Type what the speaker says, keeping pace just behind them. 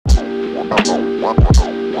You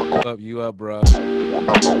up, bro?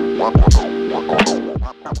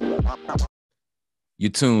 You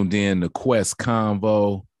tuned in to Quest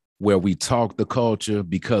Convo, where we talk the culture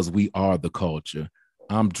because we are the culture.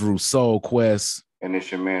 I'm Drew SoulQuest. And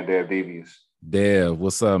it's your man, Dev Devious. Dev,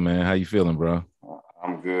 what's up, man? How you feeling, bro?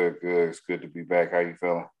 I'm good. It's good to be back. How you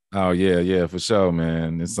feeling? Oh, yeah, for sure,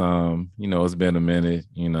 man. It's it's been a minute,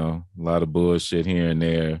 a lot of bullshit here and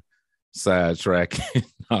there, sidetracking,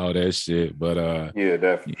 all that shit. But yeah,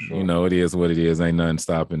 definitely. Sure. It is what it is. Ain't nothing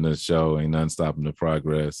stopping the show, ain't nothing stopping the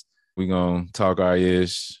progress. We gonna talk our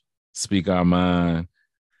ish, speak our mind.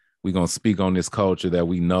 We gonna speak on this culture that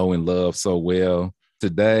we know and love so well.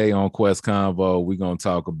 Today on Quest Convo, we gonna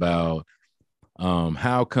talk about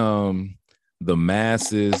how come the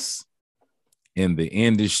masses in the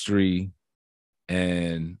industry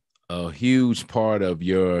and a huge part of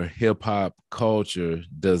your hip hop culture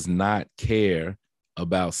does not care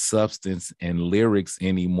about substance and lyrics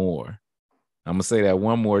anymore. I'm gonna say that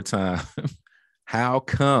one more time. How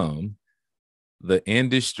come the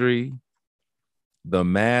industry, the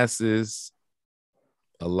masses,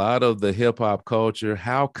 a lot of the hip hop culture,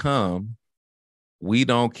 how come we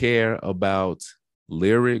don't care about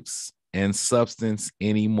lyrics and substance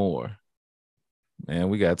anymore? Man,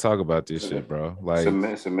 we gotta talk about this shit, bro. Like, it's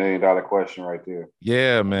a $1 million question right there.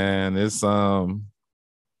 Yeah, man. It's at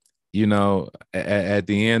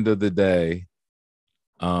the end of the day,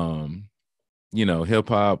 hip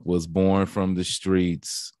hop was born from the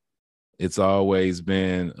streets. It's always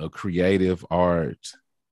been a creative art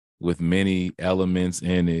with many elements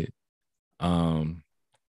in it.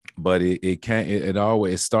 But it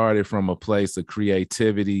always started from a place of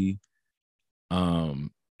creativity.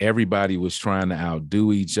 Everybody was trying to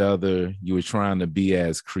outdo each other. You were trying to be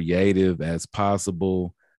as creative as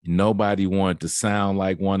possible. Nobody wanted to sound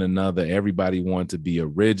like one another. Everybody wanted to be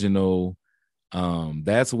original.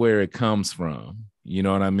 That's where it comes from. You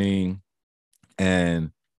know what I mean? And,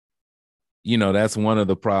 that's one of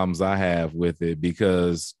the problems I have with it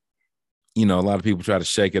because, a lot of people try to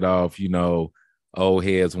shake it off. Old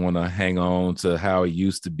heads want to hang on to how it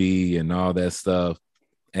used to be and all that stuff.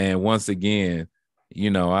 And once again,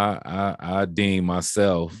 I deem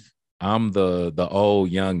myself, I'm the old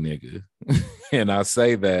young nigga. And I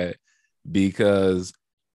say that because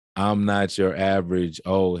I'm not your average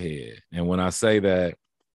old head. And when I say that,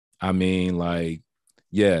 I mean, like,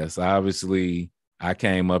 yes, obviously I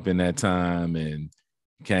came up in that time and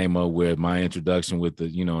came up with my introduction with the,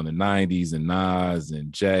 in the 90s and Nas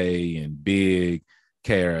and Jay and Big,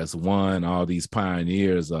 KRS-One, all these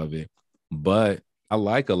pioneers of it. But I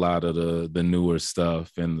like a lot of the newer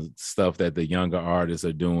stuff and the stuff that the younger artists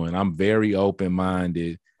are doing. I'm very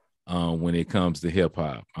open-minded when it comes to hip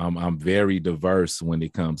hop. I'm very diverse when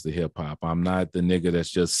it comes to hip hop. I'm not the nigga that's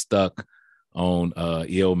just stuck on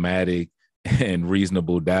Illmatic and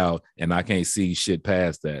Reasonable Doubt, and I can't see shit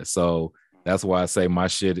past that. So that's why I say my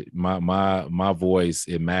shit, my voice,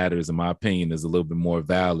 it matters, and my opinion is a little bit more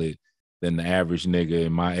valid than the average nigga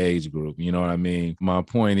in my age group. You know what I mean? My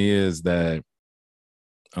point is that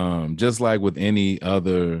just like with any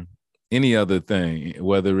other thing,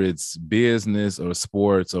 whether it's business or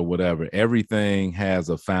sports or whatever, everything has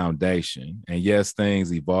a foundation. And yes,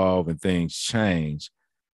 things evolve and things change,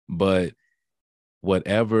 but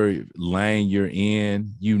whatever lane you're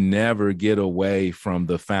in, you never get away from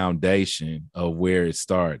the foundation of where it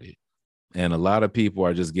started. And a lot of people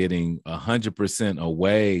are just getting 100%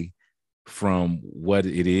 away from what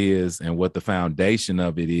it is and what the foundation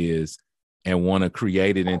of it is, and want to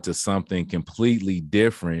create it into something completely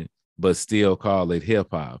different, but still call it hip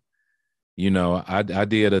hop. I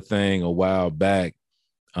did a thing a while back.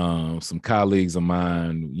 Some colleagues of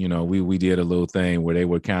mine, we did a little thing where they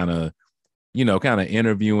were kind of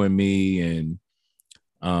interviewing me, and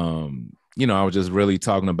I was just really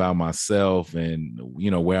talking about myself and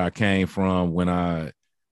where I came from, when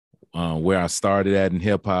where I started at in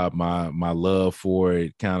hip hop, my love for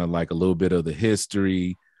it, kind of like a little bit of the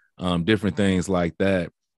history. Different things like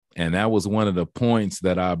that. And that was one of the points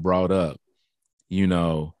that I brought up.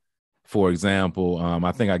 For example,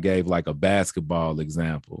 I think I gave like a basketball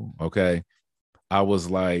example. Okay. I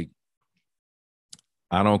was like,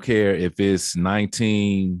 I don't care if it's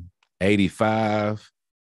 1985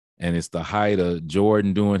 and it's the height of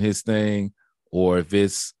Jordan doing his thing, or if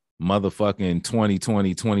it's motherfucking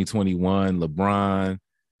 2020, 2021, LeBron,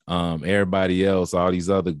 everybody else, all these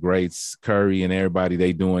other greats, Curry and everybody,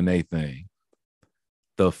 they doing their thing.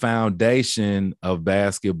 The foundation of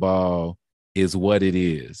basketball is what it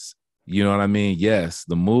is. You know what I mean? Yes,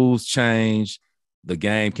 the moves change. The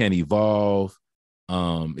game can evolve.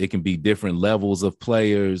 It can be different levels of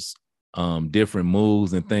players, different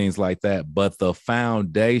moves and things like that. But the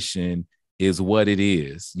foundation is what it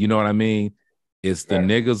is. You know what I mean? It's the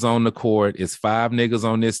niggas on the court. It's 5 niggas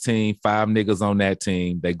on this team, 5 niggas on that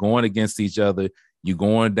team. They going against each other. You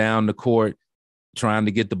going down the court, trying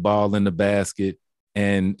to get the ball in the basket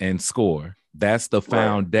and score. That's the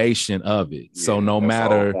foundation of it. So no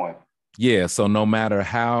matter, so no matter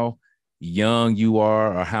how young you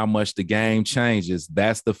are or how much the game changes,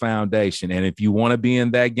 that's the foundation. And if you want to be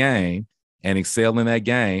in that game and excel in that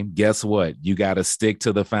game, guess what? You got to stick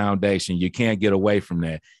to the foundation. You can't get away from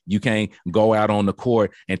that. You can't go out on the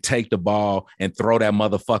court and take the ball and throw that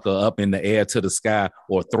motherfucker up in the air to the sky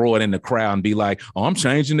or throw it in the crowd and be like, oh, I'm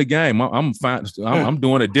changing the game. I'm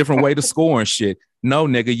doing a different way to score and shit. No,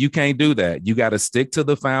 nigga, you can't do that. You got to stick to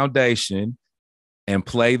the foundation and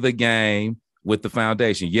play the game with the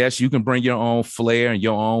foundation. Yes, you can bring your own flair and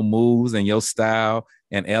your own moves and your style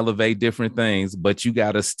and elevate different things, but you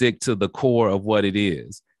got to stick to the core of what it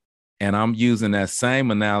is. And I'm using that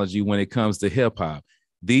same analogy when it comes to hip hop.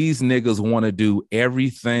 These niggas want to do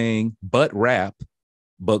everything but rap,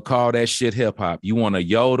 but call that shit hip hop. You want to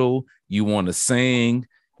yodel, you want to sing,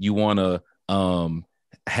 you want to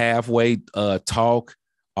halfway talk,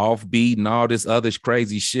 offbeat, and all this other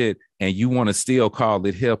crazy shit, and you want to still call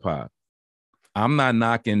it hip hop. I'm not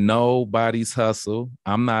knocking nobody's hustle.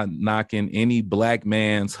 I'm not knocking any black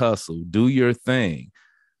man's hustle. Do your thing.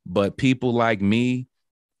 But people like me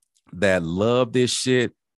that love this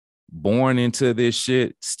shit, born into this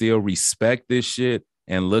shit, still respect this shit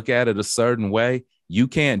and look at it a certain way. You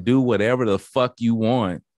can't do whatever the fuck you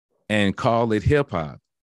want and call it hip hop.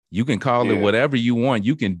 You can call it whatever you want.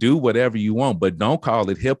 You can do whatever you want, but don't call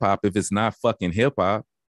it hip hop if it's not fucking hip hop.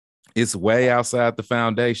 It's way outside the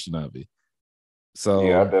foundation of it. So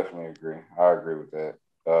yeah, I definitely agree. I agree with that.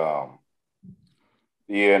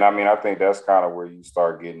 And I mean, I think that's kind of where you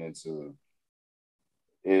start getting into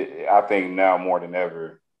it. I think now more than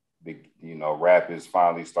ever, rap is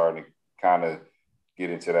finally starting to kind of get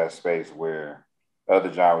into that space where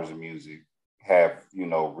other genres of music have,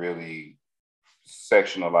 really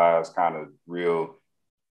sectionalized, kind of real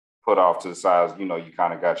put off to the sides. You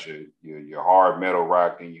kind of got your hard metal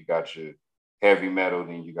rock, then you got your heavy metal,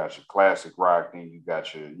 then you got your classic rock, then you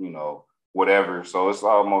got your, whatever. So it's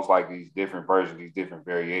almost like these different versions, these different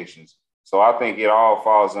variations. So I think it all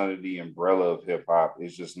falls under the umbrella of hip hop.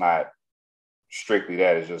 It's just not strictly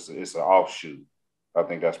that. It's an offshoot. I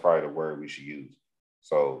think that's probably the word we should use.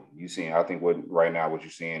 So I think what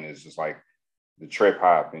you're seeing is just like the trip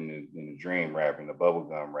hop and the dream rap and the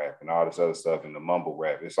bubblegum rap and all this other stuff and the mumble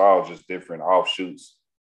rap. It's all just different offshoots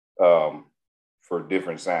for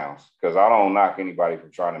different sounds. Because I don't knock anybody for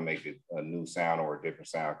trying to make it a new sound or a different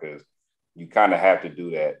sound, because you kind of have to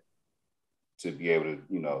do that to be able to,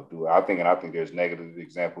 do it. I think there's negative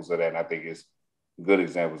examples of that, and I think it's good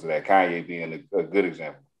examples of that. Kanye being a good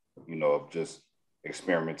example, of just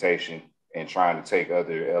experimentation and trying to take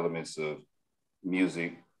other elements of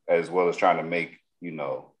music as well as trying to make,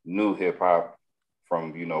 new hip hop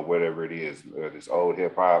from, whatever it is, this old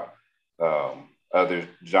hip hop, other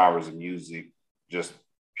genres of music, just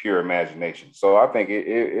pure imagination. So I think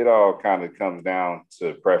it all kind of comes down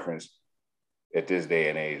to preference at this day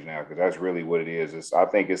and age now, because that's really what it is. I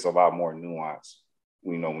think it's a lot more nuanced,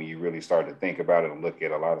 when you really start to think about it and look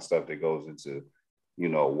at a lot of stuff that goes into,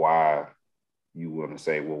 why you want to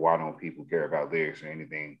say, well, why don't people care about lyrics or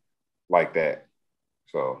anything like that?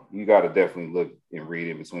 So you got to definitely look and read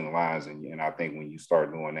in between the lines. And I think when you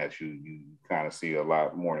start doing that, you kind of see a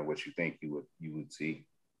lot more than what you think you would see.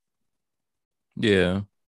 Yeah.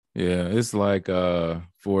 Yeah. It's like,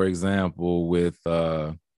 for example, with,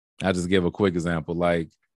 I'll just give a quick example, like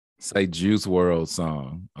say Juice WRLD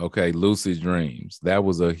song. Okay. Lucid Dreams. That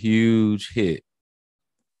was a huge hit.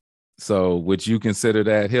 So would you consider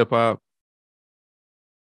that hip hop?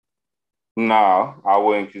 No, I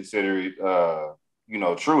wouldn't consider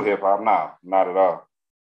it, true hip hop. No, not at all.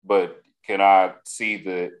 But can I see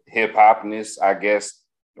the hip hopness, I guess,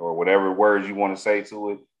 or whatever words you want to say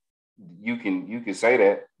to it? You can say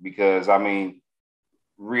that, because I mean,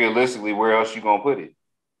 realistically, where else you gonna put it?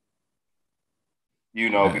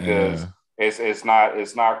 Because it's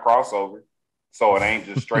not crossover, so it ain't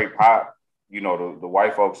just straight pop. The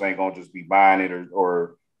white folks ain't gonna just be buying it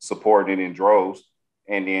or supporting it in droves.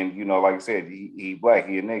 And then, like I said, he black,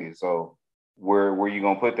 he a nigga. So where you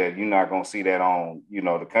gonna put that? You're not gonna see that on,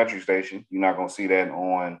 the country station. You're not gonna see that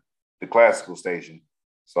on the classical station.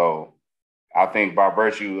 So I think by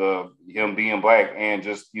virtue of him being black and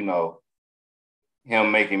just,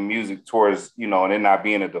 him making music towards, and it not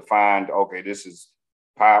being a defined, okay, this is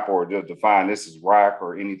pop or just define this is rock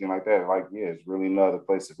or anything like that. Like, yeah, it's really no other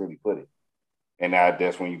place to really put it. And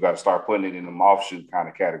that's when you got to start putting it in them offshoot kind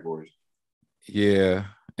of categories. Yeah.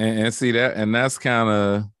 And see that, and that's kind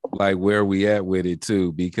of like where we at with it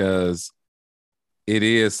too, because it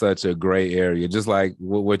is such a gray area. Just like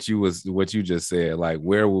what you just said, like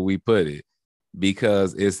where will we put it?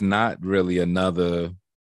 Because it's not really another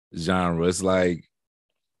genre. It's like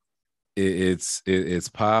it's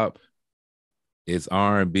pop, it's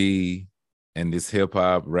R&B, and it's hip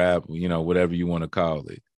hop, rap, whatever you want to call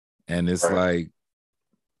it. And it's Right. like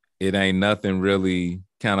it ain't nothing really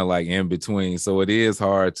kind of like in between. So it is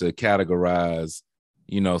hard to categorize,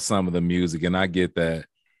 some of the music. And I get that.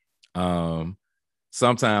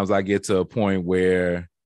 Sometimes I get to a point where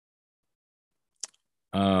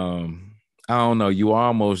I don't know, you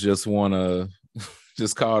almost just want to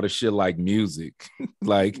just call the shit like music.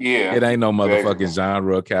 Like Yeah, it ain't no exactly. motherfucking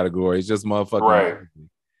genre category. It's just motherfucking Right.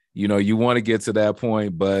 music. You want to get to that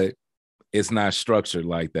point, but it's not structured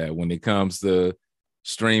like that when it comes to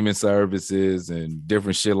streaming services and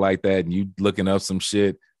different shit like that. And you looking up some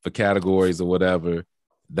shit for categories or whatever.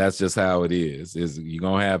 That's just how it is. You're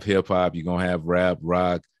gonna have hip hop, you're gonna have rap,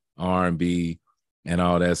 rock, R&B, and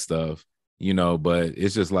all that stuff. But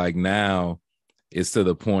it's just like now it's to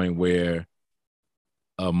the point where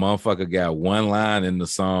a motherfucker got one line in the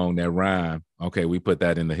song that rhyme. Okay, we put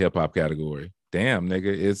that in the hip hop category. Damn, nigga,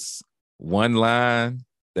 it's one line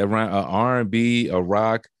that rhyme. A R&B, a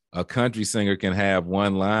rock, a country singer can have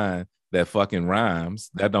one line that fucking rhymes.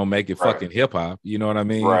 That don't make it Right. fucking hip hop. You know what I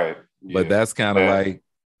mean? Right. But Yeah. that's kind of like,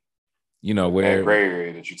 That where, gray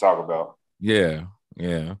area that you talk about. yeah,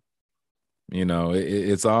 yeah.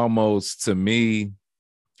 It's almost to me.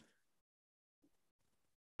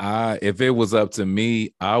 If it was up to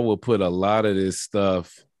me, I would put a lot of this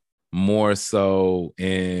stuff more so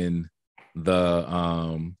the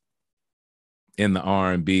in the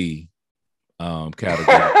R&B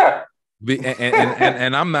category.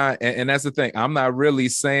 And I'm not, and that's the thing. I'm not really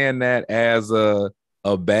saying that as a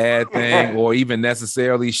bad thing or even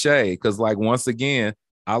necessarily shade, because like once again,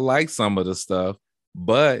 I like some of the stuff,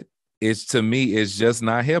 but it's to me, it's just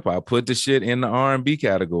not hip hop. Put the shit in the R&B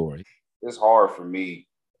category. It's hard for me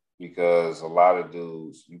because a lot of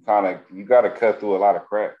dudes, you got to cut through a lot of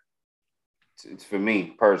crap. It's for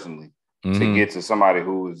me personally to Mm-hmm. get to somebody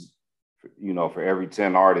who is, for every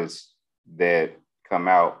 10 artists that come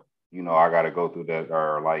out, I got to go through that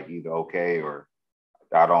are like either okay or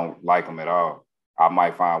I don't like them at all. I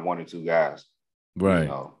might find one or two guys, Right.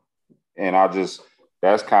 and that's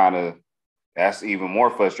that's even more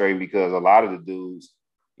frustrating because a lot of these dudes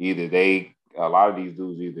either they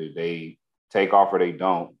take off or they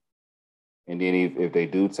don't. And then if they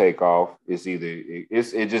do take off,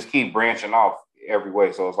 it just keep branching off every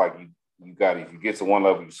way. So it's like if you get to one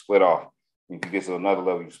level, you split off. And if you get to another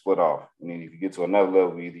level, you split off. And then if you get to another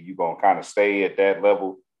level, either you're gonna kind of stay at that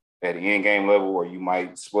level, at the end game level, or you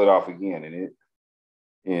might split off again.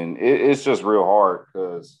 It's just real hard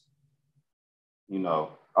because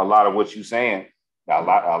a lot of what you're saying, a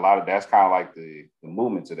lot of that's kind of like the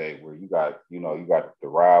movement today, where you got the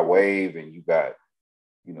ride wave, and you got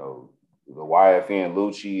the YFN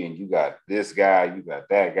Lucci, and you got this guy, you got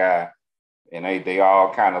that guy, and they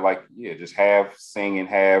all kind of like just have singing,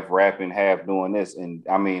 have rapping, have doing this, and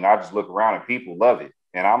I mean I just look around and people love it,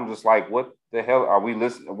 and I'm just like, what the hell are we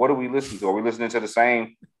listening? What are we listening to? Are we listening to the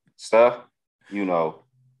same stuff?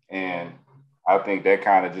 And I think that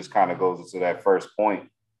kind of goes into that first point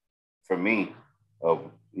for me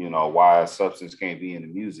of why substance can't be in the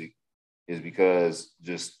music is because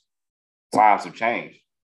just times have changed.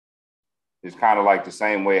 It's kind of like the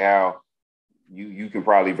same way how you can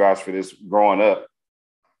probably vouch for this growing up.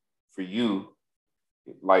 For you,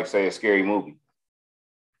 like say a scary movie,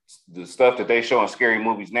 the stuff that they show in scary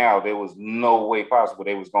movies now, there was no way possible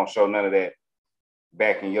they was gonna show none of that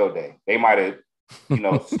back in your day. They might have,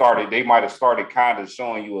 started. They might have started kind of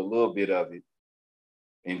showing you a little bit of it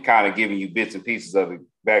and kind of giving you bits and pieces of it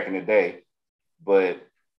back in the day, but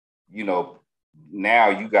now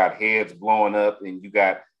you got heads blowing up and you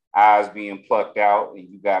got eyes being plucked out and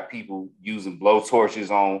you got people using blow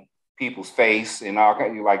torches on people's face and all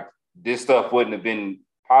kind of like this stuff wouldn't have been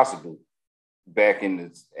possible back in the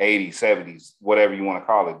 80s, 70s, whatever you want to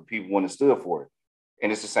call it. People wouldn't have stood for it.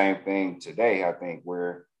 And it's the same thing today, I think,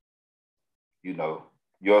 where,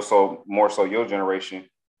 more so your generation,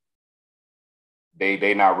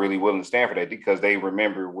 they not really willing to stand for that because they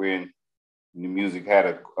remember when the music had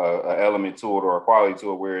a element to it or a quality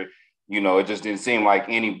to it where it just didn't seem like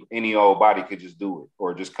any old body could just do it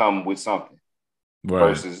or just come with something. Right.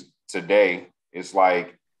 Versus today, it's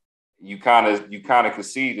like you kind of could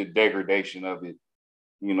see the degradation of it.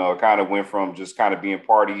 You know, it kind of went from just kind of being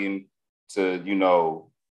partying to, you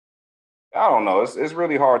know, I don't know. It's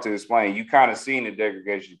really hard to explain. You kind of seen the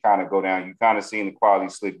degradation kind of go down. You kind of seen the quality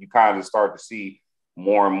slip. You kind of start to see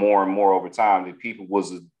more and more and more over time that people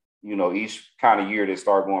was, you know, each kind of year that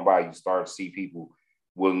start going by, you start to see people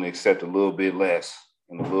willing to accept a little bit less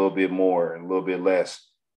and a little bit more and a little bit less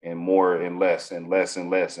and more and less and less and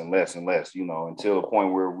less and less and less, you know, until the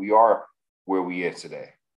point where we are where we is today.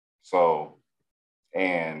 So,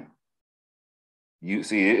 and you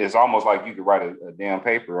see, it's almost like you could write a damn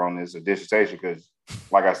paper on this, a dissertation, because,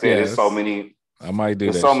 like I said, there's so many. I might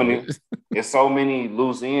do that. It's so many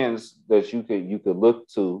loose ends that you could look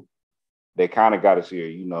to. They kind of got us here,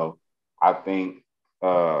 you know. I think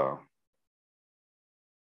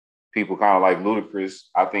people kind of like Ludacris.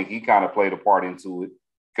 I think he kind of played a part into it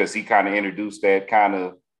because he kind of introduced that kind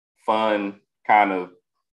of fun, kind of,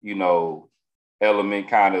 you know, element,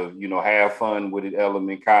 kind of, you know, have fun with it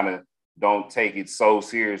element, kind of don't take it so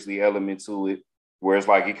seriously element to it, where it's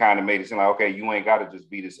like he kind of made it seem like, okay, you ain't got to just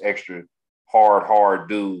be this extra hard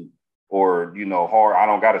dude, or, you know, hard. I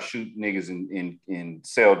don't got to shoot niggas and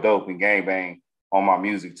sell dope and gangbang on my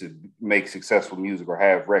music to make successful music or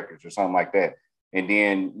have records or something like that. And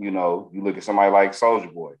then, you know, you look at somebody like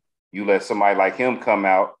Soulja Boy, you let somebody like him come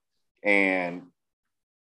out, and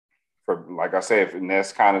for, like I said, and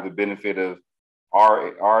that's kind of the benefit of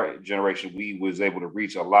our generation. We was able to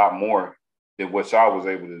reach a lot more than what y'all was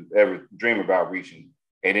able to ever dream about reaching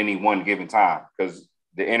at any one given time, because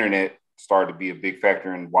the internet started to be a big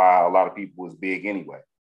factor in why a lot of people was big anyway.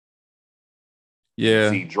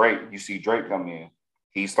 Yeah. You see Drake come in.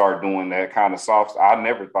 He started doing that kind of soft. I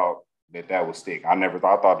never thought that would stick. I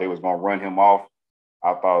thought they was going to run him off.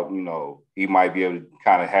 I thought, you know, he might be able to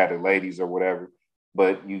kind of have the ladies or whatever.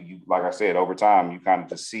 But you like I said, over time, you kind of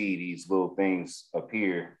just see these little things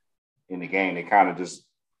appear in the game. They kind of just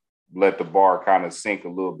let the bar kind of sink a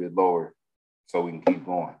little bit lower so we can keep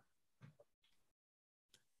going.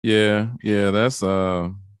 Yeah, that's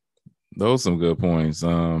those some good points.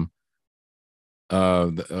 A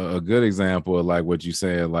good example of like what you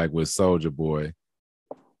said, like with Soulja Boy.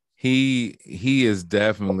 He is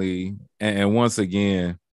definitely, and once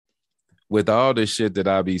again, with all this shit that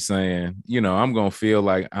I be saying, you know, I'm gonna feel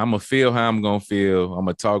like I'm gonna feel how I'm gonna feel. I'm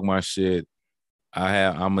gonna talk my shit.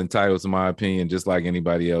 I'm entitled to my opinion just like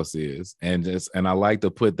anybody else is. And I like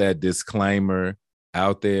to put that disclaimer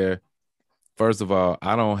out there. First of all,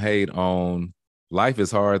 I don't hate on life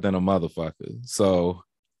is harder than a motherfucker. So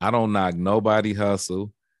I don't knock nobody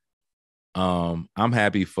hustle. I'm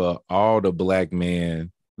happy for all the black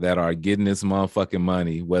men that are getting this motherfucking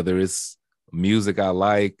money, whether it's music I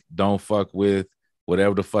like, don't fuck with,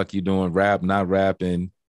 whatever the fuck you doing, rap, not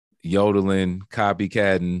rapping, yodeling,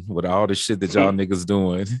 copycatting, with all the shit that y'all niggas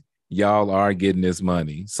doing, y'all are getting this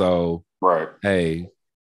money. So, right. Hey,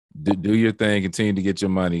 do your thing, continue to get your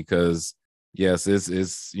money, because yes,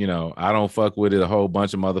 it's you know, I don't fuck with it. A whole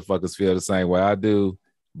bunch of motherfuckers feel the same way I do,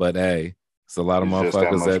 but hey, it's a lot of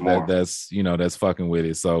motherfuckers that's you know, that's fucking with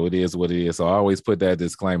it. So it is what it is. So I always put that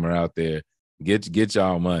disclaimer out there. Get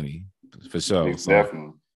y'all money for sure. So,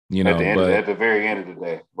 definitely. You know, at the very end of the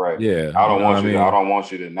day, right? Yeah. I don't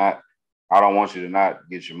want you to not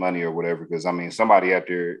get your money or whatever, because I mean, somebody out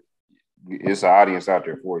there, it's an audience out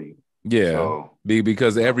there for you. Yeah. So,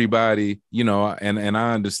 because everybody, you know, and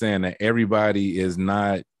I understand that everybody is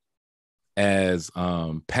not as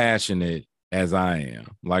passionate as I am.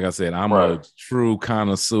 Like I said, I'm a true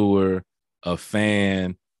connoisseur, a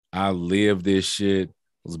fan. I live this shit,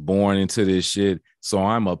 was born into this shit. So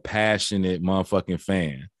I'm a passionate motherfucking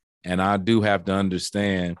fan. And I do have to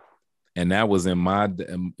understand, and that was in my,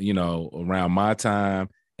 you know, around my time,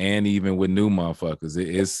 and even with new motherfuckers.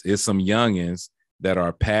 It's some youngins that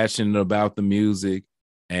are passionate about the music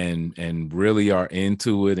and really are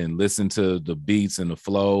into it and listen to the beats and the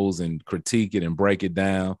flows and critique it and break it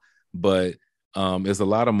down. But it's a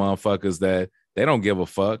lot of motherfuckers that they don't give a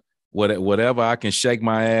fuck. Whatever I can shake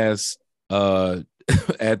my ass at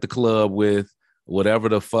the club with, whatever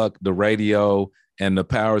the fuck the radio and the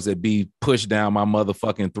powers that be push down my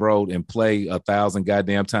motherfucking throat and play 1,000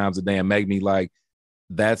 goddamn times a day and make me like,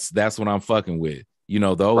 that's what I'm fucking with. You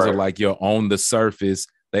know, those are like your on the surface.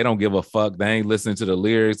 They don't give a fuck. They ain't listening to the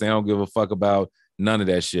lyrics. They don't give a fuck about none of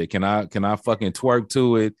that shit. Can I fucking twerk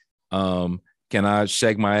to it? Can I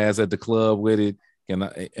shake my ass at the club with it? Can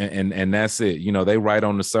I, and that's it. You know, they right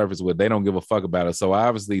on the surface with, they don't give a fuck about it. So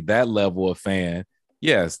obviously that level of fan,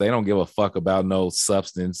 yes, they don't give a fuck about no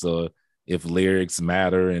substance or if lyrics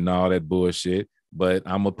matter and all that bullshit. But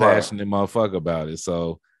I'm a passionate motherfucker about it.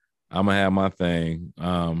 So I'm gonna have my thing.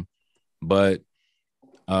 But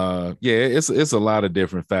yeah, it's a lot of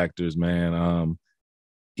different factors, man.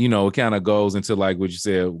 You know, it kind of goes into like what you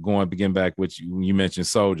said, going begin back with you mentioned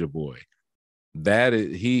Soldier Boy. That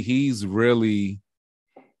is he's really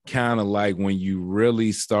kind of like when you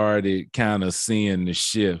really started kind of seeing the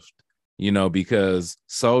shift, you know, because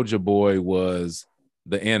Soldier Boy was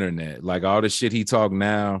the internet. Like all the shit he talk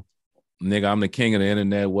now, nigga, I'm the king of the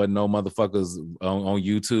internet. Wasn't no motherfuckers on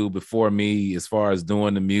YouTube before me as far as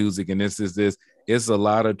doing the music and this is this. It's a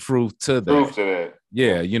lot of truth to that. Truth to that.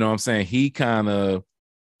 Yeah, you know what I'm saying? He kind of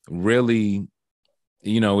really,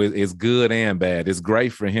 you know, it's good and bad. It's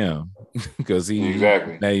great for him because he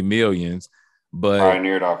Exactly. made millions, but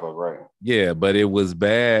Pioneered off of, right. yeah, but it was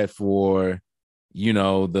bad for, you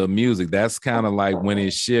know, the music. That's kind of like when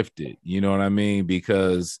it shifted, you know what I mean?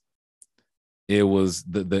 Because it was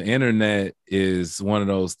the internet is one of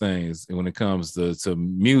those things when it comes to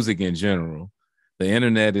music in general. The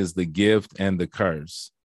internet is the gift and the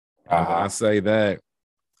curse. And when I say that,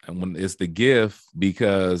 and when it's the gift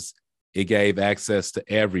because it gave access to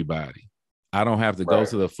everybody. I don't have to go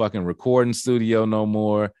to the fucking recording studio no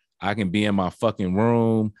more. I can be in my fucking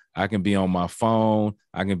room. I can be on my phone.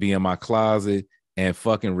 I can be in my closet and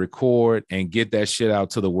fucking record and get that shit out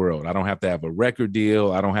to the world. I don't have to have a record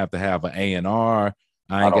deal. I don't have to have an A&R.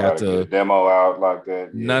 I I ain't don't got gotta get a to demo out like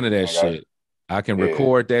that. none of that shit. I can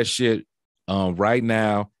record that shit right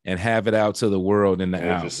now and have it out to the world in the and it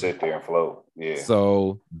album. just sit there and float. Yeah.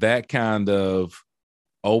 So that kind of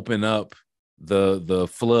open up the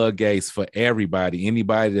floodgates for everybody.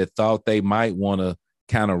 Anybody that thought they might want to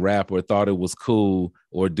kind of rap or thought it was cool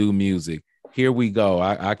or do music. Here we go.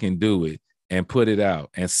 I can do it and put it out.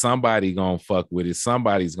 And somebody gonna fuck with it.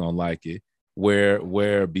 Somebody's gonna like it.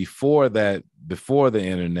 Where before that, before the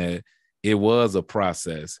internet, it was a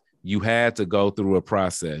process. You had to go through a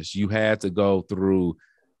process. You had to go through,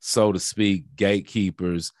 so to speak,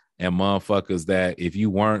 gatekeepers and motherfuckers that if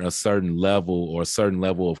you weren't a certain level or a certain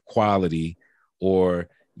level of quality, or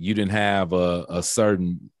you didn't have a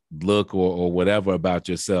certain look or whatever about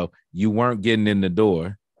yourself, you weren't getting in the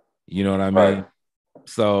door. You know what I mean? Right.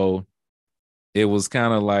 So it was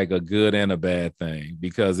kind of like a good and a bad thing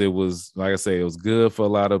because it was, like I say, it was good for a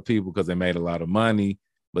lot of people because they made a lot of money,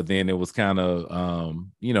 but then it was kind of,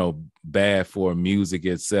 you know, bad for music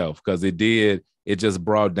itself because it just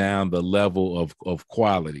brought down the level of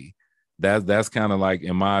quality. That's kind of like,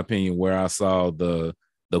 in my opinion, where I saw the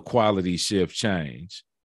quality shift change.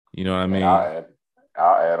 You know what I And mean? I'll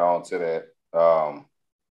add on to that.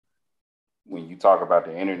 When you talk about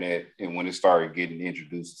the internet and when it started getting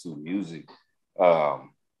introduced to music, I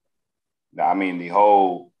mean,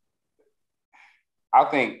 I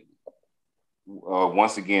think,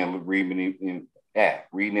 once again, reading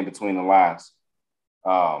in between the lines,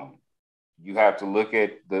 you have to look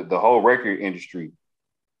at the whole record industry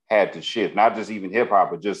had to shift, not just even hip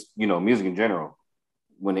hop, but just, you know, music in general.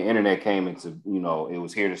 When the internet came into, you know, it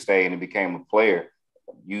was here to stay and it became a player.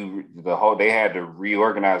 They had to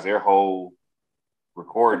reorganize their whole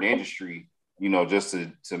recording industry, you know, just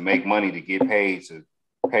to make money, to get paid, to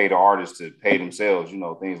pay the artists, to pay themselves, you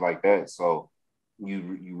know, things like that. So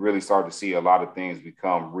you really start to see a lot of things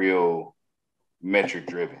become real metric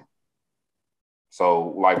driven. So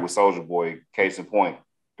like with Soldier Boy, case in point,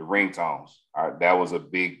 the ringtones. That was a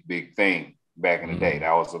big thing back in the day.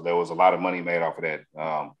 There was a lot of money made off of that.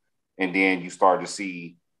 And then you start to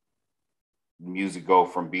see music go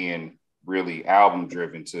from being really album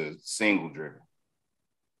driven to single driven.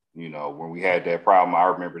 You know, when we had that problem, I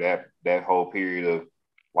remember that whole period of,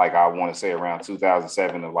 like, I want to say around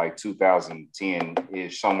 2007 to like 2010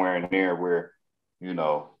 ish, somewhere in there, where, you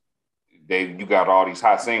know, you got all these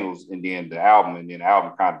hot singles and then the album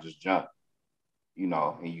kind of just jumped, you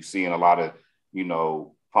know, and you seeing a lot of, you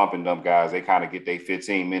know, pumping them guys, they kind of get their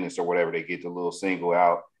 15 minutes or whatever, they get the little single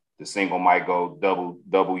out. The single might go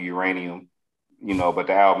double uranium, you know, but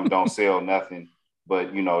the album don't sell nothing.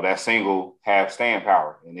 But, you know, that single have staying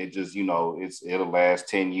power, and it just, you know, it'll last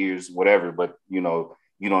 10 years, whatever. But, you know,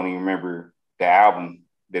 you don't even remember the album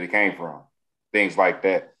that it came from, things like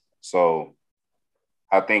that. So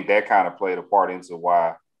I think that kind of played a part into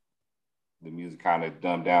why the music kind of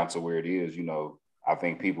dumbed down to where it is. You know, I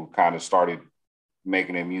think people kind of started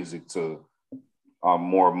making their music to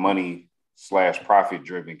more money/profit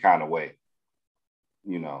driven kind of way,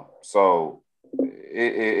 you know. So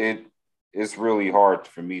it's really hard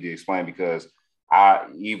for me to explain because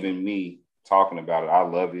even me talking about it, I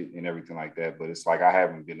love it and everything like that, but it's like I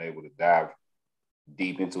haven't been able to dive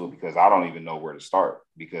deep into it because I don't even know where to start,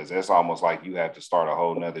 because that's almost like you have to start a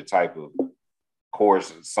whole nother type of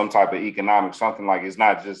course, some type of economic, something like it's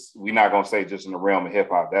not just, we're not gonna say just in the realm of hip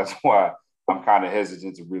hop. That's why I'm kind of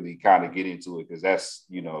hesitant to really kind of get into it, because that's,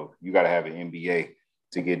 you know, you got to have an MBA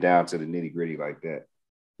to get down to the nitty gritty like that.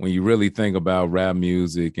 When you really think about rap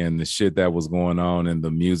music and the shit that was going on and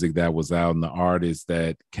the music that was out and the artists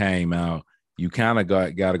that came out, you kind of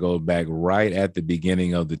got to go back right at the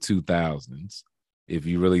beginning of the 2000s. If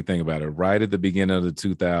you really think about it, right at the beginning of the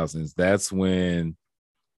 2000s, that's when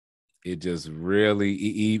it just really,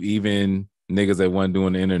 even niggas that wasn't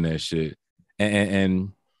doing the internet shit.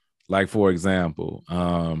 And like, for example,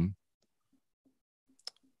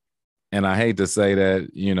 and I hate to say that,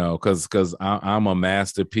 you know, because I'm a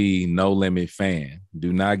Master P No Limit fan.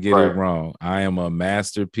 Do not get it wrong. I am a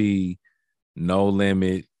Master P No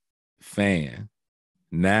Limit fan.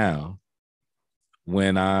 Now,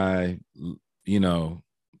 when I, you know,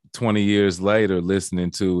 20 years later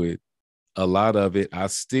listening to it, a lot of it I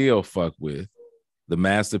still fuck with. The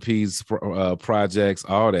Master P's projects,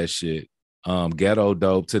 all that shit. Ghetto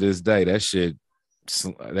Dope to this day, that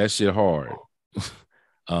shit hard.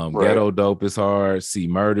 Ghetto Dope is hard. See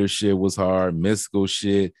Murder shit was hard. Mystical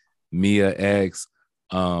shit, Mia X.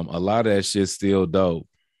 A lot of that shit still dope.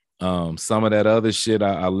 Some of that other shit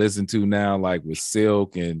I listen to now, like with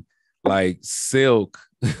Silk, and like Silk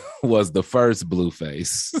was the first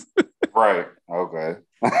Blueface. Right. Okay.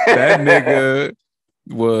 That nigga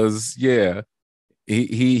was, yeah.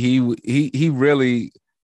 He really,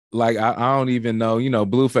 like, I don't even know, you know,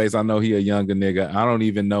 Blueface, I know he a younger nigga. I don't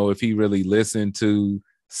even know if he really listened to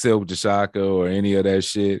Silk Jashaka or any of that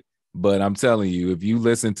shit. But I'm telling you, if you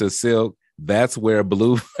listen to Silk, that's where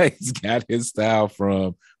Blueface got his style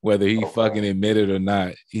from, whether he fucking admit it or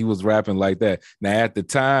not. He was rapping like that. Now, at the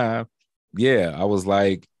time, yeah, I was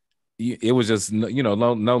like, it was just, you know,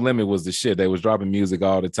 No Limit was the shit. They was dropping music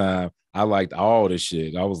all the time. I liked all the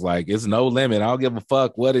shit. I was like, it's No Limit. I don't give a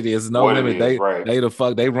fuck what it is. No Limit. They the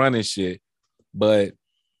fuck, they running shit. But,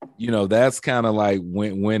 you know, that's kind of like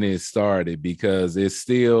when it started, because it's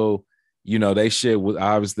still, you know, they shit was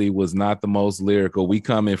obviously was not the most lyrical. We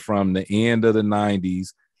coming from the end of the 90s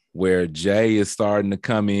where Jay is starting to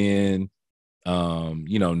come in.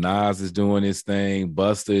 You know, Nas is doing his thing.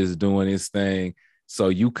 Busta is doing his thing. So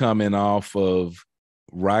you coming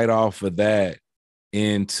right off of that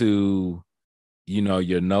into, you know,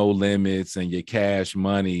 your No Limits and your Cash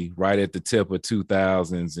Money right at the tip of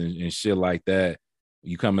 2000s and shit like that.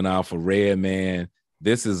 You coming off of Redman.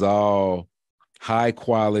 This is all high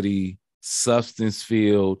quality, substance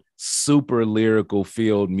filled, super lyrical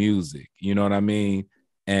filled music. You know what I mean?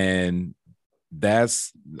 And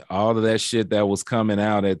that's all of that shit that was coming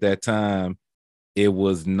out at that time. It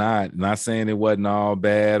was not saying it wasn't all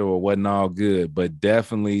bad or wasn't all good, but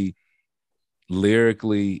definitely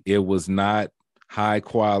lyrically, it was not high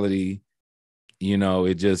quality. You know,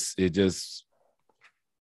 it just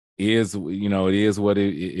is, you know, it is what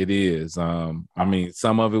it is. I mean,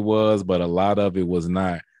 some of it was, but a lot of it was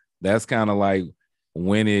not. That's kind of like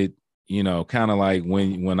when it, you know, kind of like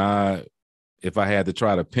when if I had to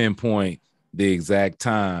try to pinpoint the exact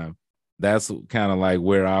time, that's kind of like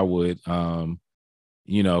where I would,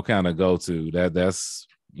 you know, kind of go to. That's,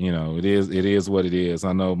 you know, it is what it is.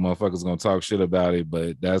 I know motherfuckers gonna talk shit about it,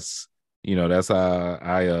 but that's, you know, that's how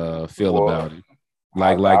I feel about it.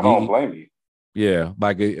 Like I don't blame you. Yeah,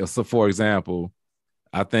 like, so for example,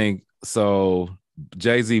 I think so.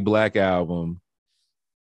 Jay-Z Black Album,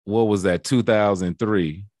 what was that?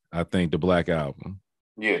 2003, I think, the Black Album.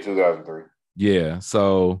 Yeah, 2003. Yeah,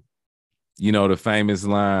 so, you know, the famous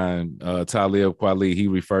line, Talib Kweli, he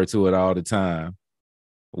referred to it all the time,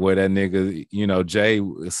 where that nigga, you know, Jay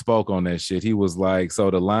spoke on that shit. He was like, so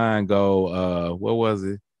the line go, what was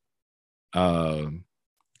it?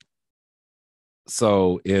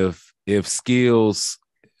 So if skills,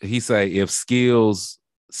 he say, if skills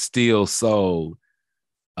still sold,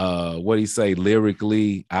 what he say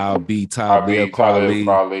lyrically, I'll be Talib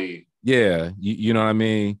Kweli. Yeah, you know what I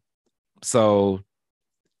mean? So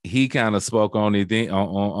he kind of spoke on it then,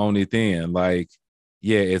 on it then. Like,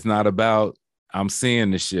 yeah, it's not about, I'm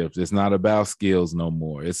seeing the shift. It's not about skills no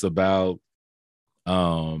more. It's about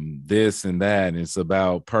this and that. And it's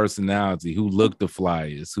about personality, who looked the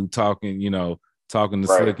flyest, who talking, you know, talking the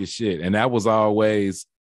slickest shit. And that was always,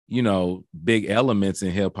 you know, big elements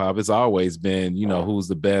in hip hop. It's always been, you know, who's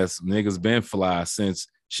the best. Niggas been fly since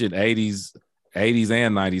shit 80s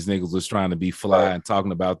and 90s. Niggas was trying to be fly and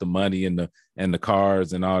talking about the money and the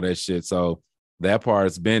cars and all that shit. So that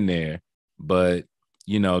part's been there. But,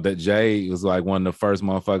 you know, that Jay was like one of the first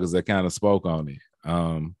motherfuckers that kind of spoke on it.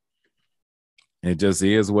 It just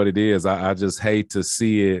is what it is. I just hate to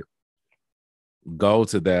see it go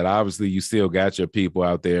to that. Obviously, you still got your people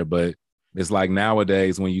out there, but it's like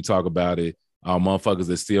nowadays when you talk about it, motherfuckers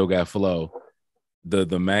that still got flow.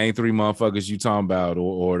 The main three motherfuckers you talking about,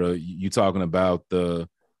 or you talking about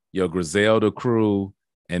your Griselda crew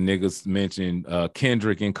and niggas mentioned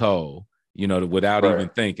Kendrick and Cole, without even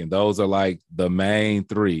thinking. Those are like the main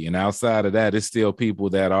three. And outside of that, it's still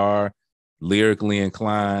people that are lyrically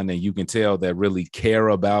inclined, and you can tell that really care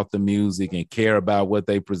about the music and care about what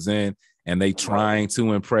they present, and they trying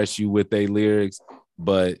to impress you with their lyrics,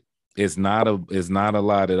 but it's not a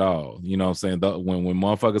lot at all. You know what I'm saying? When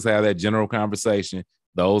motherfuckers have that general conversation,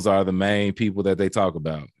 those are the main people that they talk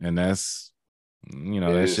about. And that's,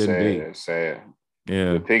 that shouldn't be. It's sad.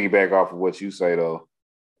 Yeah. To piggyback off of what you say though,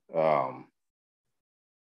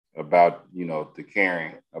 about, the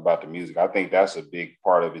caring about the music, I think that's a big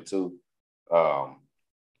part of it too.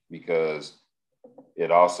 Because it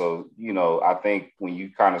also, I think when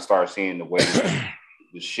you kind of start seeing the way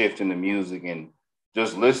the shift in the music and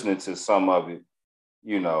just listening to some of it,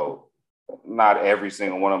 not every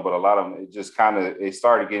single one of them, but a lot of them, it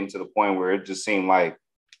started getting to the point where it just seemed like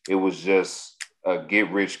it was just a get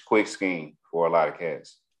rich quick scheme for a lot of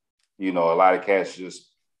cats. A lot of cats just,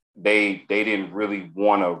 they didn't really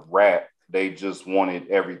want to rap. They just wanted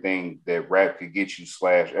everything that rap could get you /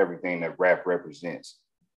 everything that rap represents.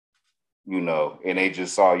 And they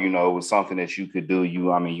just saw, it was something that you could do.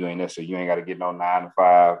 You ain't necessarily, you ain't got to get no 9 to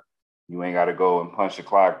 5. You ain't got to go and punch the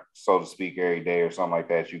clock, so to speak, every day or something like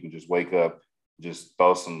that. You can just wake up, just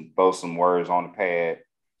throw some words on the pad,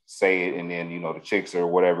 say it, and then, the chicks or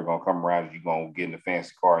whatever going to come around. You're going to get in a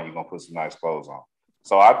fancy car and you're going to put some nice clothes on.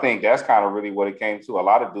 So I think that's kind of really what it came to. A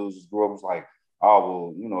lot of dudes just grew up was like,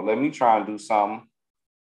 oh, well, let me try and do something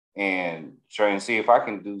and try and see if I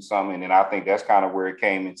can do something. And then I think that's kind of where it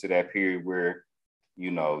came into that period where,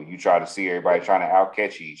 you try to see everybody trying to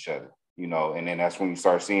out-catch each other. And then that's when you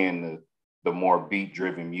start seeing the more beat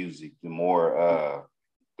driven music, the more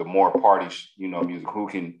party, music, who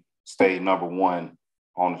can stay number one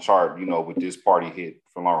on the chart, with this party hit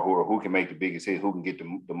for long, who can make the biggest hit, who can get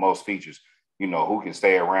the most features, who can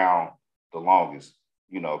stay around the longest,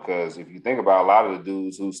 because if you think about a lot of the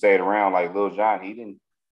dudes who stayed around, like Lil Jon, he didn't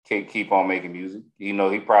keep on making music. He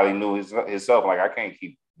probably knew himself, like, I can't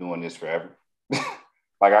keep doing this forever.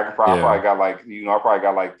 Like I probably got like, I probably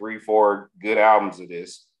got like 3-4 good albums of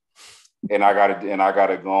this, and I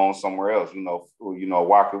gotta go on somewhere else.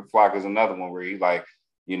 Waka Flocka is another one where he like,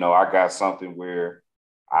 I got something where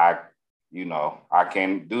I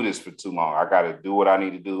can't do this for too long. I gotta do what I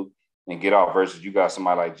need to do and get off. Versus you got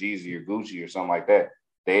somebody like Jeezy or Gucci or something like that.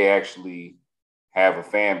 They actually have a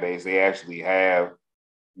fan base. They actually have,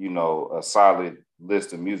 a solid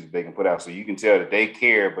list of music they can put out. So you can tell that they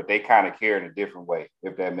care, but they kind of care in a different way,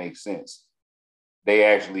 if that makes sense. They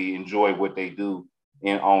actually enjoy what they do,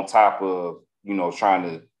 and on top of, trying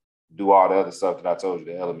to do all the other stuff that I told you,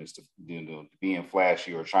 the elements to, being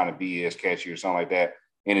flashy or trying to be as catchy or something like that,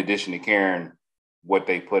 in addition to caring what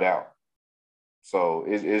they put out. So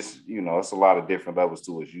it's it's a lot of different levels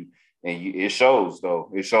to it. It shows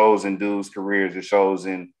though. It shows in dudes' careers. It shows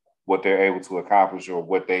in what they're able to accomplish or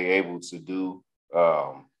what they're able to do.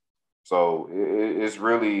 So it's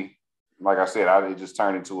really, like I said, it just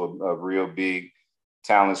turned into a real big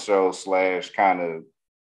talent show / kind of,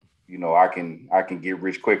 I can get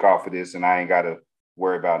rich quick off of this, and I ain't got to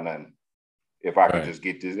worry about nothing. If I can just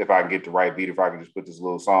get this, if I can get the right beat, if I can just put this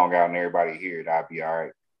little song out and everybody hear it, I'd be all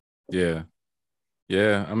right. Yeah.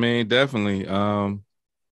 Yeah. I mean, definitely.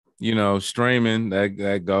 Streaming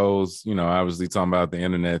that goes, obviously talking about the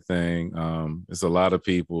internet thing. It's a lot of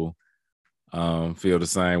people feel the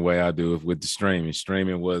same way I do with the streaming.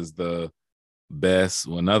 Streaming was the best,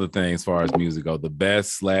 another thing as far as music go, the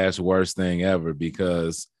best / worst thing ever,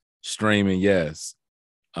 because streaming, yes,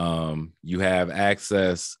 you have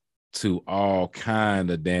access to all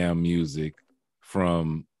kind of damn music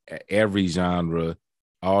from every genre,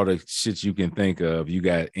 all the shit you can think of. You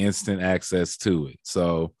got instant access to it.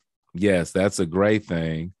 So yes, that's a great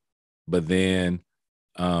thing. But then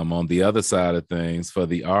on the other side of things, for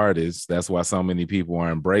the artists, that's why so many people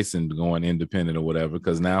are embracing going independent or whatever,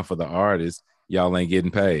 because now for the artists, y'all ain't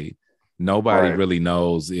getting paid. Nobody really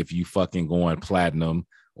knows if you fucking going platinum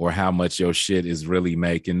or how much your shit is really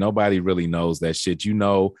making. Nobody really knows that shit.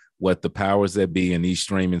 What the powers that be in these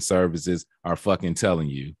streaming services are fucking telling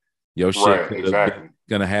you. Your shit could have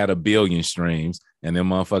gonna have 1 billion streams, and then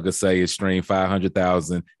motherfuckers say it streamed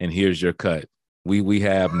 500,000, and here's your cut. We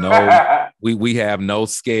have no we have no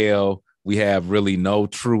scale. We have really no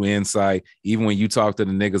true insight. Even when you talk to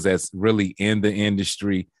the niggas that's really in the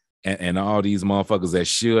industry, and all these motherfuckers that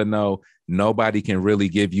should know, nobody can really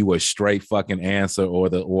give you a straight fucking answer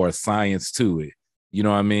or a science to it. You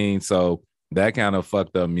know what I mean? So that kind of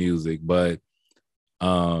fucked up music, but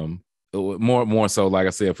more so, like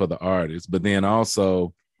I said, for the artists. But then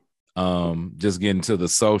also just getting to the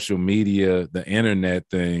social media, the internet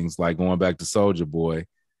things, like going back to Soulja Boy,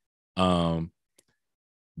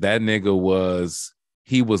 that nigga was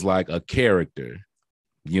like a character.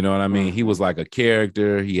 You know what I mean? Mm-hmm. He was like a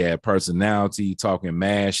character. He had personality, talking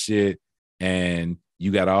mad shit, and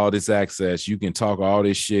you got all this access. You can talk all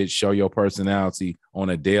this shit, show your personality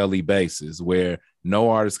on a daily basis, where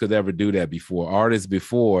no artist could ever do that before. Artists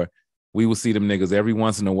before, we would see them niggas every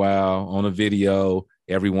once in a while on a video,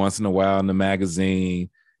 every once in a while in the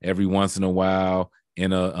magazine, every once in a while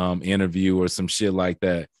in a interview or some shit like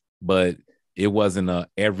that. But it wasn't a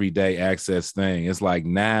everyday access thing. It's like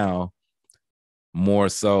now, more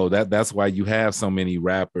so that's why you have so many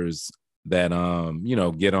rappers that you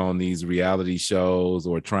know, get on these reality shows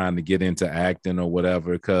or trying to get into acting or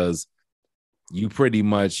whatever, because you pretty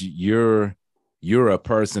much you're a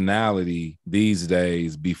personality these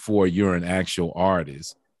days before you're an actual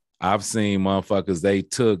artist. I've seen motherfuckers, they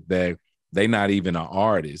took that they not even an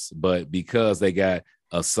artist, but because they got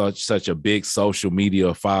such a big social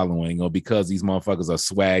media following, or because these motherfuckers are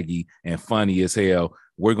swaggy and funny as hell,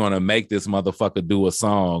 we're gonna make this motherfucker do a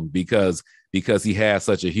song because he has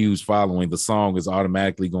such a huge following. The song is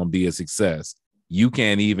automatically gonna be a success. You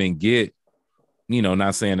can't even get, you know,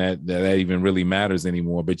 not saying that even really matters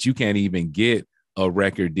anymore, but you can't even get a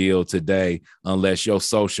record deal today unless your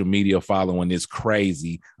social media following is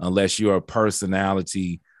crazy, unless you're a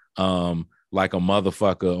personality like a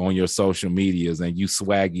motherfucker on your social medias and you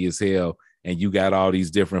swaggy as hell and you got all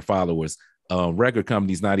these different followers. Record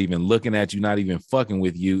companies not even looking at you, not even fucking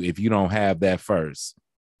with you if you don't have that first.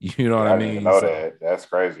 You know what I mean? I didn't even know that. That's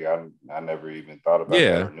crazy. I never even thought about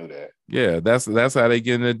that or knew that. Yeah, that's how they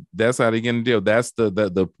get it. That's how they get a deal. That's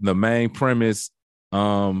the main premise,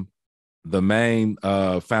 the main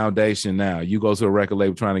foundation. Now you go to a record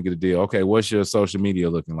label trying to get a deal. Okay, what's your social media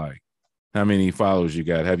looking like? How many followers you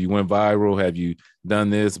got? Have you went viral? Have you done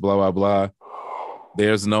this? Blah blah blah.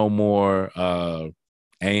 There's no more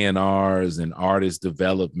A&Rs and artist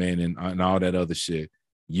development and all that other shit.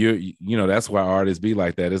 You know, that's why artists be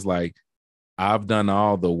like that. It's like, I've done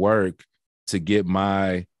all the work to get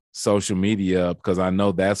my social media up because I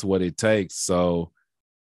know that's what it takes. So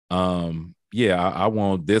yeah, I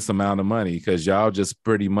want this amount of money, because y'all just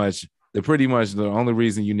pretty much the only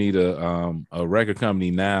reason you need a record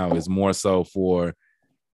company now is more so for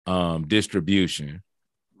distribution.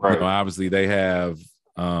 Right. You know, obviously they have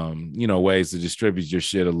you know, ways to distribute your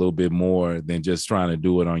shit a little bit more than just trying to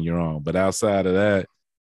do it on your own. But outside of that,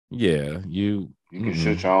 yeah, you can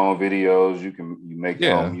shoot your own videos, you make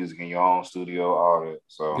your own music in your own studio, all that.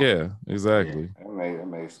 So yeah, exactly. Yeah, it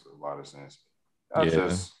makes a lot of sense. I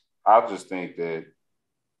just think that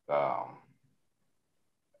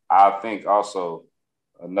I think also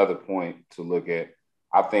another point to look at,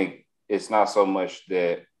 I think it's not so much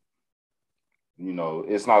that, you know,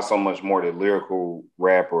 it's not so much more the lyrical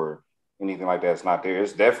rap or anything like that. It's not there.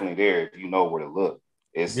 It's definitely there if you know where to look.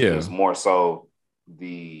 It's more so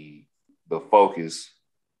the focus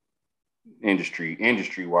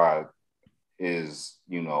industry wide is,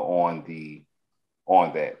 you know,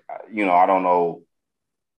 on that. You know, I don't know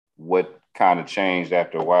what kind of changed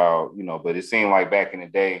after a while, you know, but it seemed like back in the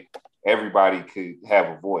day, everybody could have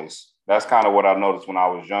a voice. That's kind of what I noticed when I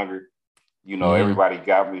was younger. You know, everybody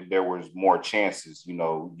got me. There was more chances. You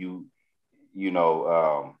know,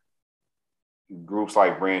 groups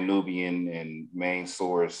like Brand Nubian and Main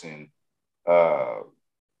Source and all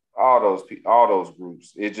those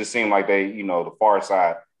groups. It just seemed like they, you know, the Far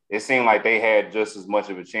Side. It seemed like they had just as much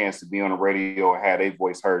of a chance to be on the radio and have their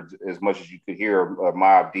voice heard as much as you could hear a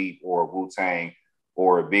Mobb Deep or a Wu-Tang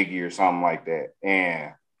or a Biggie or something like that.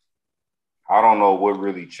 And I don't know what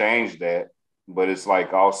really changed that, but it's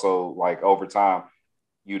like also like over time,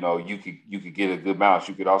 you know, you could get a good balance.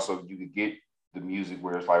 You could get the music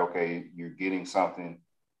where it's like, okay, you're getting something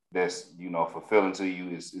that's, you know, fulfilling to you,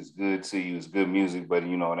 is good to you, it's good music, but,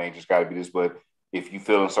 you know, it ain't just got to be this. But if you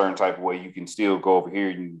feel a certain type of way, you can still go over here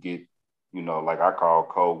and you can get, you know, like I call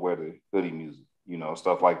cold weather hoodie music, you know,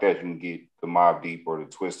 stuff like that. You can get the Mobb Deep or the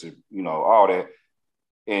Twisted, you know, all that.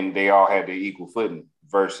 And they all had their equal footing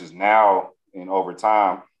versus now and over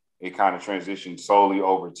time, it kind of transitioned solely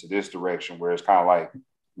over to this direction where it's kind of like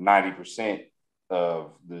 90%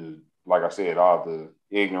 of the, like I said, all the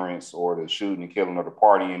ignorance or the shooting and killing or the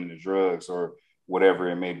partying and the drugs or whatever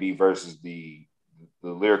it may be versus the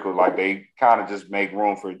the lyrical, like they kind of just make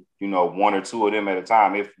room for, you know, one or two of them at a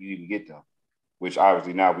time if you even get them, which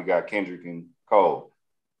obviously now we got Kendrick and Cole.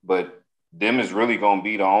 But them is really gonna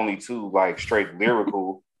be the only two like straight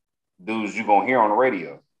lyrical dudes you're gonna hear on the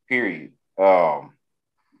radio, period. And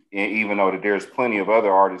even though that there's plenty of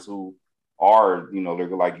other artists who are, you know,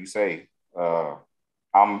 lyrical, like you say,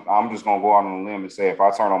 I'm just gonna go out on a limb and say if I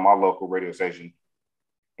turn on my local radio station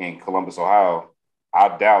in Columbus, Ohio,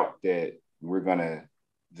 I doubt that we're gonna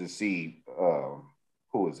just see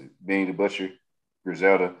who is it? Benny the Butcher,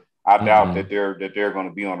 Griselda. I doubt that they're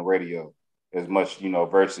gonna be on the radio as much, you know,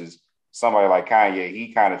 versus somebody like Kanye.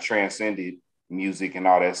 He kind of transcended music and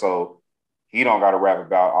all that. So he don't gotta rap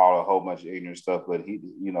about all a whole bunch of ignorant stuff, but he,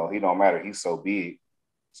 you know, he don't matter. He's so big.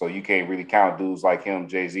 So you can't really count dudes like him,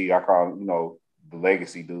 Jay-Z. I call him, you know, the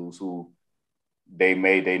legacy dudes who they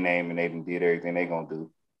made their name and they did everything they gonna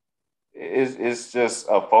do. It's just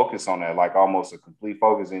a focus on that, like almost a complete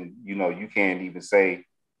focus. And you know, you can't even say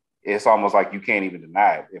it's almost like you can't even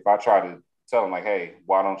deny it. If I try to tell them like, hey,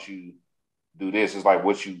 why don't you do this? It's like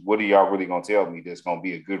what are y'all really gonna tell me that's gonna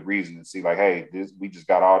be a good reason to see, like, hey, this we just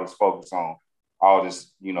got all this focus on all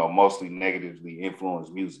this, you know, mostly negatively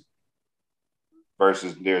influenced music.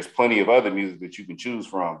 Versus there's plenty of other music that you can choose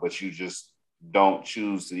from, but you just don't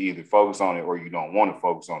choose to either focus on it or you don't want to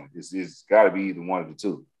focus on it. It's got to be either one of the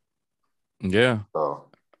two. Yeah.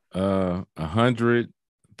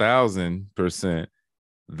 100,000%.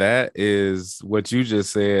 That is what you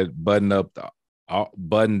just said. Buttoned up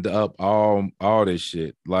all this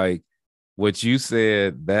shit. Like what you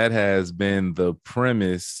said, that has been the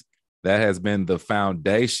premise. That has been the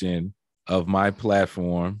foundation of my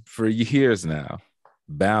platform for years now.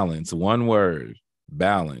 Balance. One word.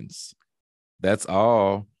 Balance. That's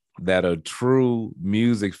all that a true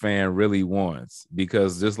music fan really wants.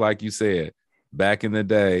 Because just like you said, back in the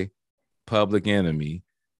day, Public Enemy,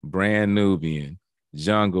 Brand Nubian,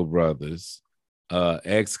 Jungle Brothers,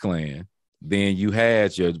 X-Clan, then you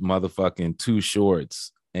had your motherfucking Two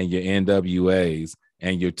Shorts and your NWAs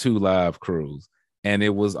and your Two Live Crews, and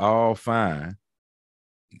it was all fine.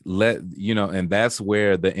 And that's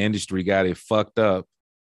where the industry got it fucked up.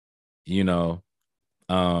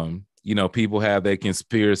 People have their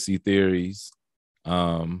conspiracy theories.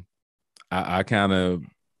 I kind of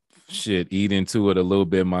eat into it a little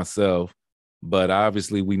bit myself, but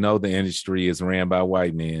obviously we know the industry is ran by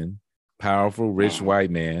white men, powerful, rich white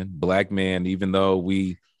men, black men, even though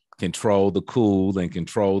we control the cool and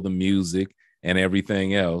control the music and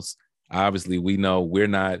everything else. Obviously we know we're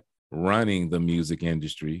not running the music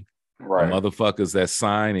industry. Right. The motherfuckers that's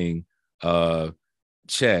signing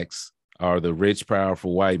checks are the rich,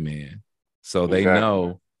 powerful white men. So they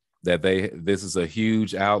know that this is a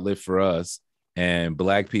huge outlet for us. And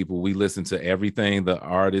black people, we listen to everything the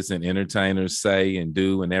artists and entertainers say and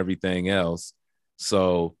do and everything else.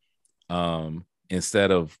 So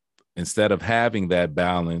instead of having that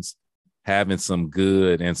balance, having some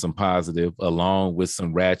good and some positive along with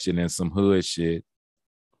some ratchet and some hood shit,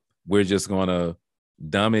 we're just going to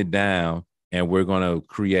dumb it down and we're going to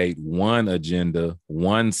create one agenda,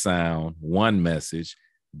 one sound, one message,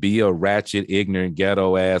 be a ratchet, ignorant,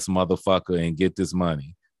 ghetto ass motherfucker and get this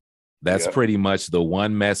money. That's pretty much the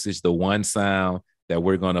one message, the one sound that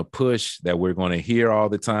we're going to push, that we're going to hear all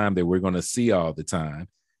the time, that we're going to see all the time.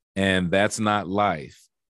 And that's not life.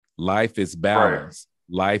 Life is balance.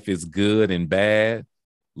 Right. Life is good and bad.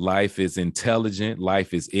 Life is intelligent.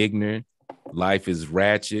 Life is ignorant. Life is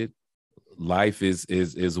ratchet. Life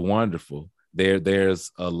is wonderful.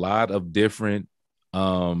 There's a lot of different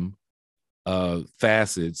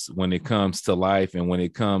facets when it comes to life and when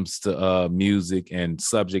it comes to music and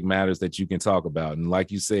subject matters that you can talk about. And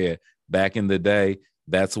like you said, back in the day,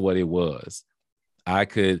 that's what it was. I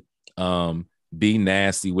could be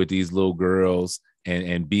nasty with these little girls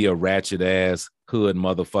and be a ratchet ass hood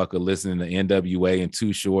motherfucker listening to NWA and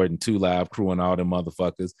Too Short and Two Live Crew and all them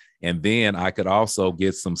motherfuckers. And then I could also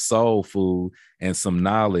get some soul food and some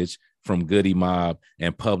knowledge from Goody Mob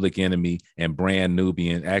and Public Enemy and Brand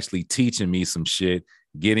Nubian, actually teaching me some shit,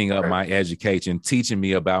 getting up my education, teaching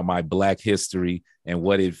me about my Black history and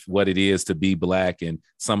what it is to be Black and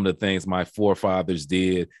some of the things my forefathers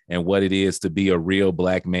did and what it is to be a real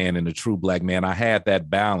Black man and a true Black man. I had that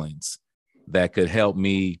balance that could help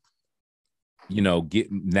me,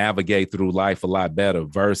 navigate through life a lot better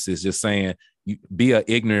versus just saying, you be an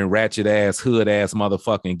ignorant, ratchet ass, hood ass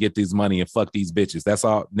motherfucker and get this money and fuck these bitches. That's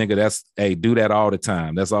all, nigga. Do that all the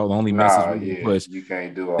time. That's all the only message we can push. You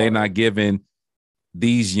can't do all They're that. not giving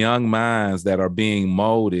these young minds that are being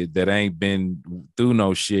molded, that ain't been through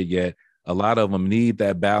no shit yet. a lot of them need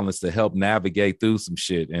that balance to help navigate through some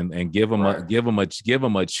shit and give them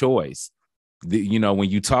a choice. You know, when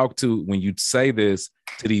you say this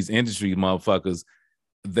to these industry motherfuckers,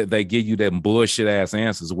 that they give you them bullshit ass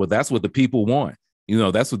answers. Well, that's what the people want. You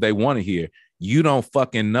know, that's what they want to hear. You don't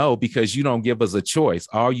fucking know because you don't give us a choice.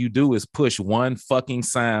 All you do is push one fucking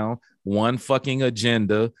sound, one fucking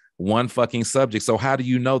agenda, one fucking subject. So how do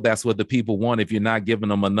you know that's what the people want if you're not giving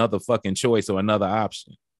them another fucking choice or another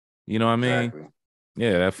option? You know what I mean? Exactly.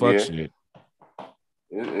 Yeah, that fuck shit.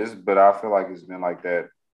 But I feel like it's been like that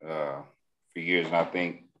for years, and I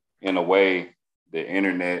think in a way the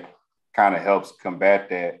internet kind of helps combat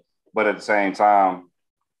that. But at the same time,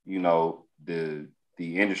 you know, the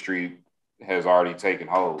industry has already taken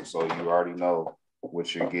hold, so you already know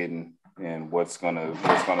what you're getting and what's gonna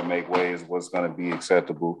make waves, what's gonna be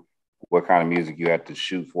acceptable, what kind of music you have to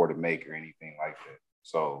shoot for to make or anything like that.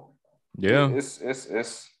 So yeah, it's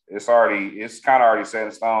kind of already set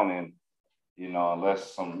in stone, and you know,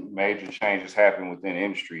 unless some major changes happen within the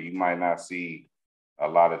industry, you might not see a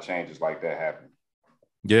lot of changes like that happen.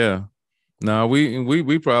 Yeah. No,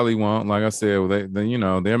 we probably won't. Like I said, they you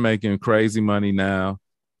know, they're making crazy money now.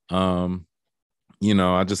 You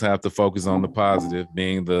know, I just have to focus on the positive,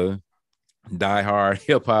 being the diehard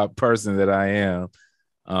hip hop person that I am.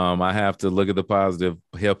 I have to look at the positive.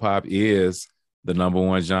 Hip hop is the number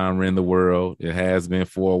one genre in the world. It has been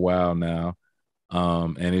for a while now.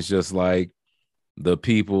 And it's just like the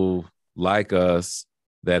people like us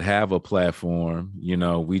that have a platform, you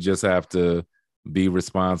know, we just have to be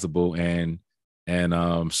responsible and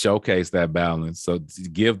showcase that balance. So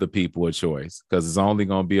give the people a choice, because it's only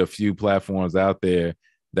going to be a few platforms out there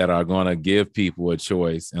that are going to give people a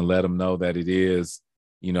choice and let them know that it is,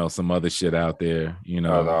 you know, some other shit out there, you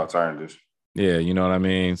know, other alternatives. Yeah, you know what I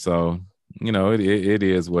mean. So, you know, it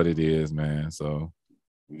is what it is, man. So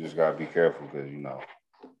you just gotta be careful because you know,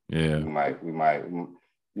 yeah, we might,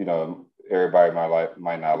 you know, everybody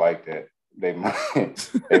might not like that. They might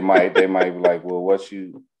they might be like, well, what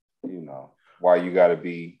you know, why you gotta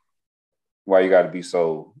be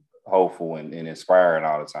so hopeful and inspiring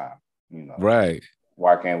all the time, you know? Right.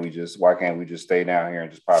 Why can't we just stay down here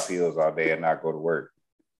and just pop pills all day and not go to work?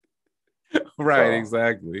 Right, so,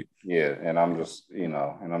 exactly. Yeah, and I'm just, you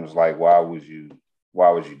know, and I'm just like, why would you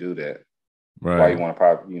do that? Right. Why you want to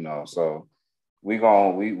pop, you know? So we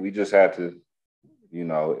just have to, you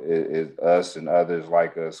know, it us and others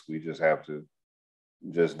like us, we just have to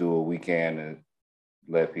just do what we can to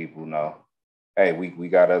let people know, hey, we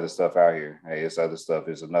got other stuff out here. Hey, it's other stuff.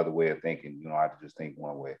 It's another way of thinking. You don't have to just think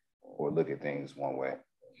one way or look at things one way.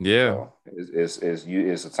 Yeah. So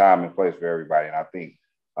it's a time and place for everybody. And I think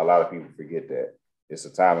a lot of people forget that. It's a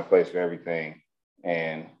time and place for everything.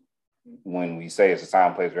 And when we say it's a time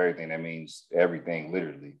and place for everything, that means everything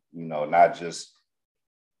literally, you know, not just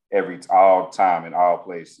all time and all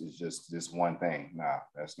place is just this one thing. Nah,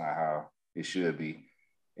 that's not how it should be.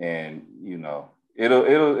 And, you know,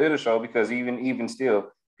 it'll show, because even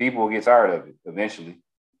still, people get tired of it eventually.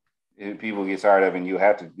 People get tired of it, and you'll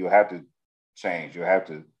have to change. You'll have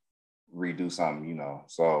to redo something, you know.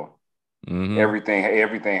 So everything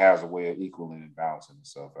has a way of equaling and balancing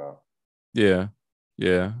itself out. Yeah.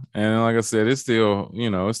 Yeah. And like I said, it's still, you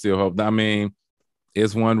know, it's still hope. I mean,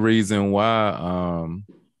 it's one reason why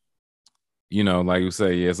you know, like you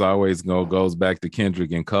say, it's always goes back to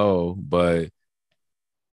Kendrick and Cole, but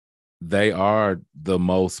they are the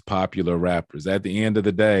most popular rappers. At the end of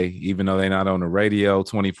the day, even though they're not on the radio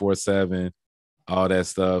 24/7, all that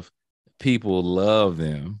stuff, people love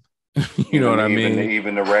them. You know what I mean?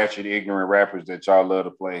 Even the ratchet, ignorant rappers that y'all love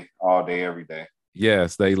to play all day, every day.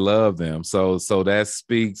 Yes, they love them. So that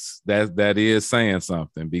speaks, that is saying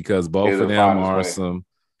something, because both of them are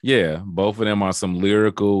both of them are some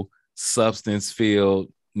lyrical,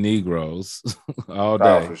 substance-filled Negroes all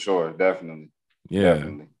day. Oh, for sure, definitely. Yeah.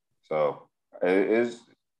 Definitely. So it is,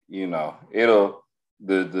 you know,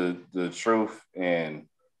 the truth and,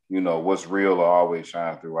 you know, what's real will always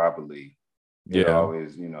shine through, I believe. It'll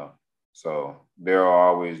always, you know, so there'll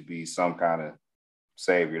always be some kind of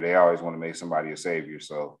savior. They always want to make somebody a savior.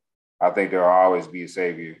 So I think there'll always be a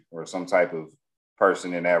savior or some type of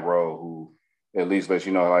person in that role who at least lets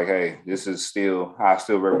you know, like, hey, I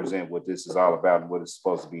still represent what this is all about and what it's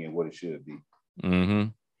supposed to be and what it should be. Mm-hmm.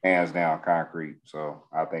 Hands down, concrete. So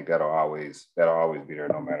I think that'll always be there,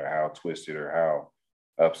 no matter how twisted or how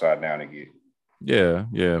upside down it gets.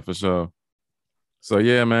 Yeah, for sure. So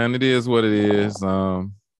yeah, man, it is what it is.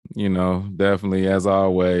 You know, definitely, as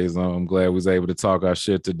always, I'm glad we was able to talk our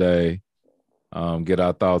shit today. Get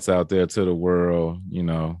our thoughts out there to the world. You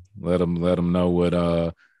know, let them know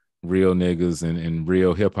real niggas and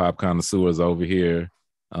real hip hop connoisseurs over here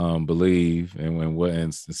believe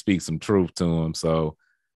and speak some truth to them. So,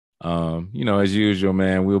 as usual,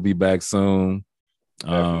 man, we'll be back soon.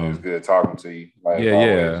 Definitely, it's good talking to you. Like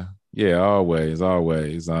always. Yeah, always.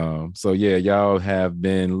 So yeah, y'all have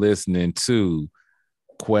been listening to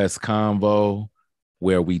Quest Convo,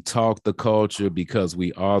 where we talk the culture because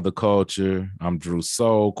we are the culture. I'm Drew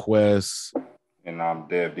SoulQuest. And I'm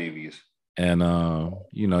Dev Devious. And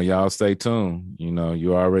y'all stay tuned.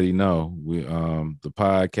 You already know. We the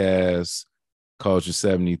podcast,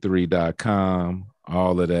 culture73.com.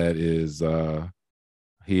 All of that is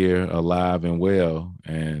here, alive and well.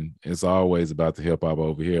 And it's always about the hip hop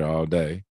over here all day.